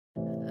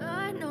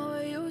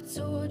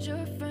told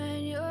your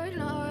friend you're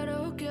not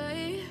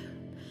okay?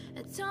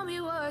 And tell me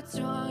what's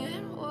wrong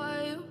and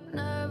why you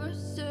never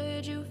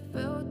said you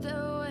felt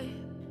that way.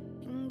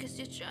 And guess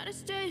you're trying to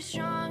stay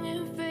strong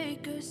and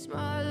fake a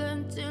smile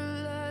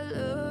until I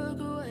look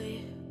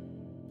away.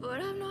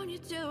 But I've known you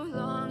too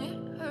long,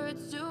 it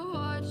hurts to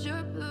watch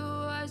your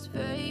blue eyes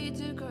fade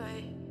to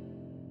gray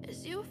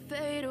as you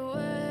fade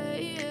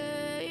away,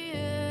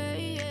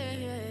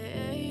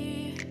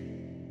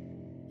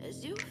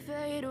 as you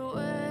fade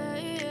away.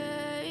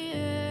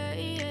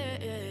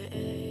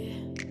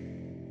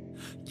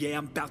 Yeah,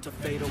 I'm about to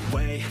fade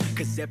away,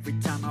 cause every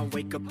time I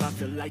wake up I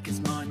feel like it's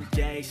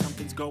Monday.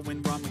 Something's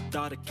going wrong with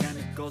all the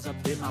chemicals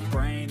up in my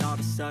brain. All of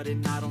a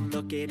sudden I don't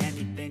look at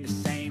anything the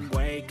same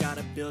way. Got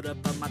a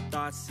buildup of my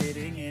thoughts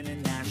sitting in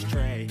an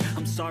ashtray.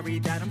 I'm sorry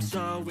that I'm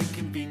so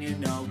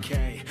inconvenient,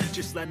 okay?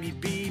 Just let me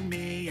be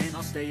me and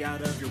I'll stay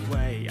out of your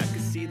way. I can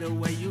see the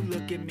way you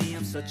look at me,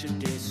 I'm such a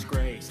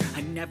disgrace.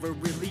 I never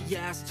really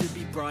asked to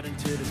be brought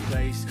into this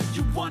place.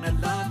 You wanna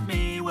love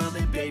me? Well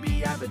then baby,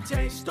 have a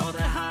taste. All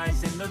the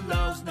highs and the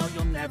lows, no,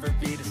 you'll never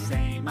be the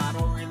same. I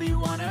don't really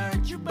wanna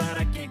hurt you, but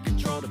I can't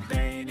control the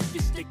pain. If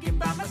you're sticking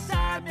by my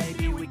side,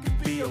 maybe we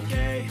could be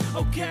okay.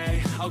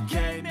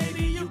 Okay,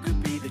 maybe you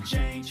could be the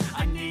change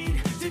I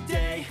need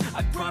today.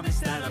 I promise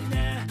that I've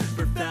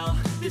never felt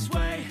this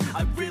way.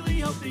 I really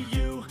hope that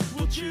you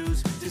will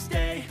choose to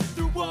stay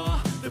through all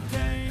the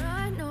pain.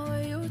 I know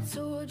you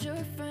told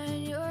your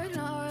friend you're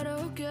not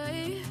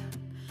okay.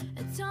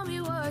 And tell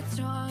me what's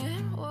wrong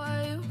and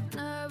why you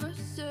never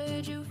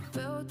said you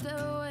felt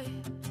that way.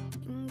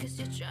 Guess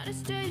you're trying to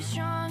stay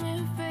strong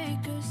and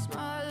fake a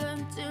smile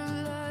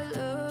until I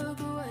look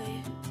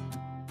away.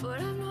 But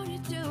I've known you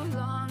too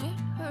long, it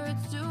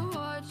hurts to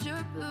watch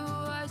your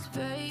blue